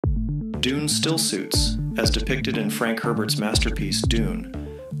Dune Stillsuits, as depicted in Frank Herbert's masterpiece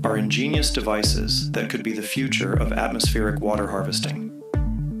Dune, are ingenious devices that could be the future of atmospheric water harvesting.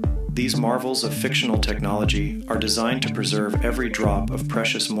 These marvels of fictional technology are designed to preserve every drop of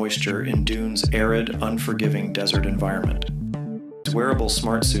precious moisture in Dune's arid, unforgiving desert environment. Wearable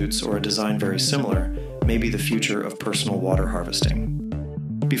smart suits, or a design very similar, may be the future of personal water harvesting.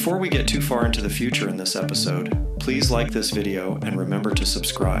 Before we get too far into the future in this episode, please like this video and remember to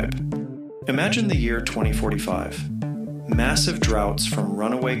subscribe. Imagine the year 2045. Massive droughts from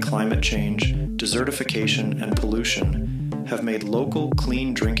runaway climate change, desertification, and pollution have made local,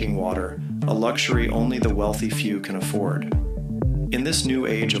 clean drinking water a luxury only the wealthy few can afford. In this new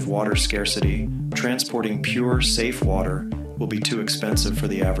age of water scarcity, transporting pure, safe water will be too expensive for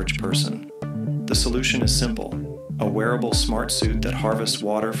the average person. The solution is simple: a wearable smart suit that harvests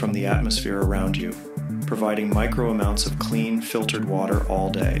water from the atmosphere around you, providing micro amounts of clean, filtered water all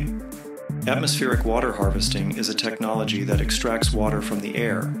day. Atmospheric water harvesting is a technology that extracts water from the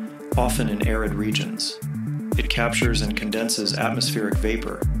air, often in arid regions. It captures and condenses atmospheric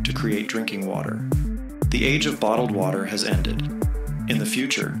vapor to create drinking water. The age of bottled water has ended. In the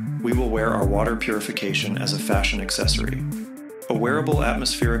future, we will wear our water purification as a fashion accessory. A wearable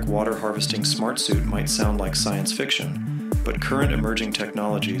atmospheric water harvesting smart suit might sound like science fiction, but current emerging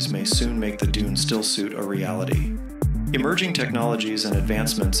technologies may soon make the Dune Stillsuit a reality. Emerging technologies and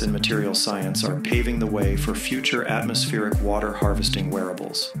advancements in material science are paving the way for future atmospheric water harvesting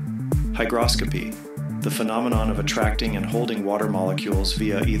wearables. Hygroscopy, the phenomenon of attracting and holding water molecules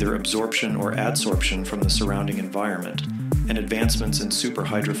via either absorption or adsorption from the surrounding environment, and advancements in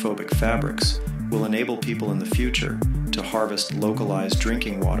superhydrophobic fabrics will enable people in the future to harvest localized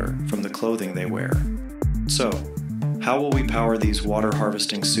drinking water from the clothing they wear. So, how will we power these water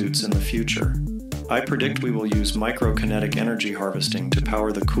harvesting suits in the future? I predict we will use microkinetic energy harvesting to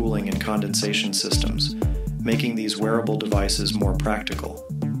power the cooling and condensation systems, making these wearable devices more practical.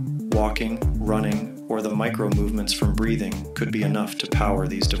 Walking, running, or the micro movements from breathing could be enough to power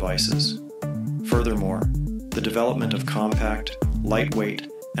these devices. Furthermore, the development of compact, lightweight,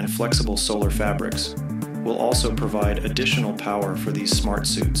 and flexible solar fabrics will also provide additional power for these smart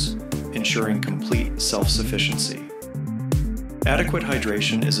suits, ensuring complete self-sufficiency. Adequate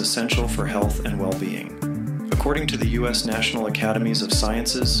hydration is essential for health and well-being. According to the U.S. National Academies of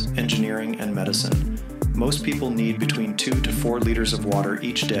Sciences, Engineering, and Medicine, most people need between 2 to 4 liters of water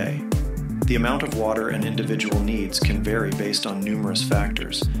each day. The amount of water an individual needs can vary based on numerous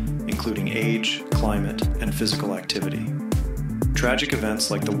factors, including age, climate, and physical activity. Tragic events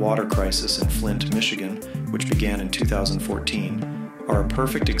like the water crisis in Flint, Michigan, which began in 2014, are a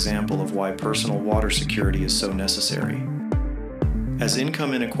perfect example of why personal water security is so necessary. As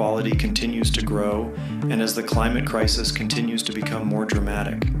income inequality continues to grow, and as the climate crisis continues to become more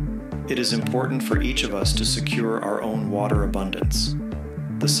dramatic, it is important for each of us to secure our own water abundance.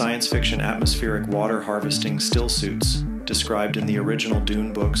 The science fiction atmospheric water harvesting stillsuits, described in the original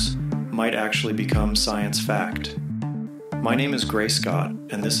Dune books, might actually become science fact. My name is Gray Scott,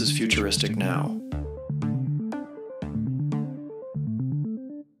 and this is Futuristic Now.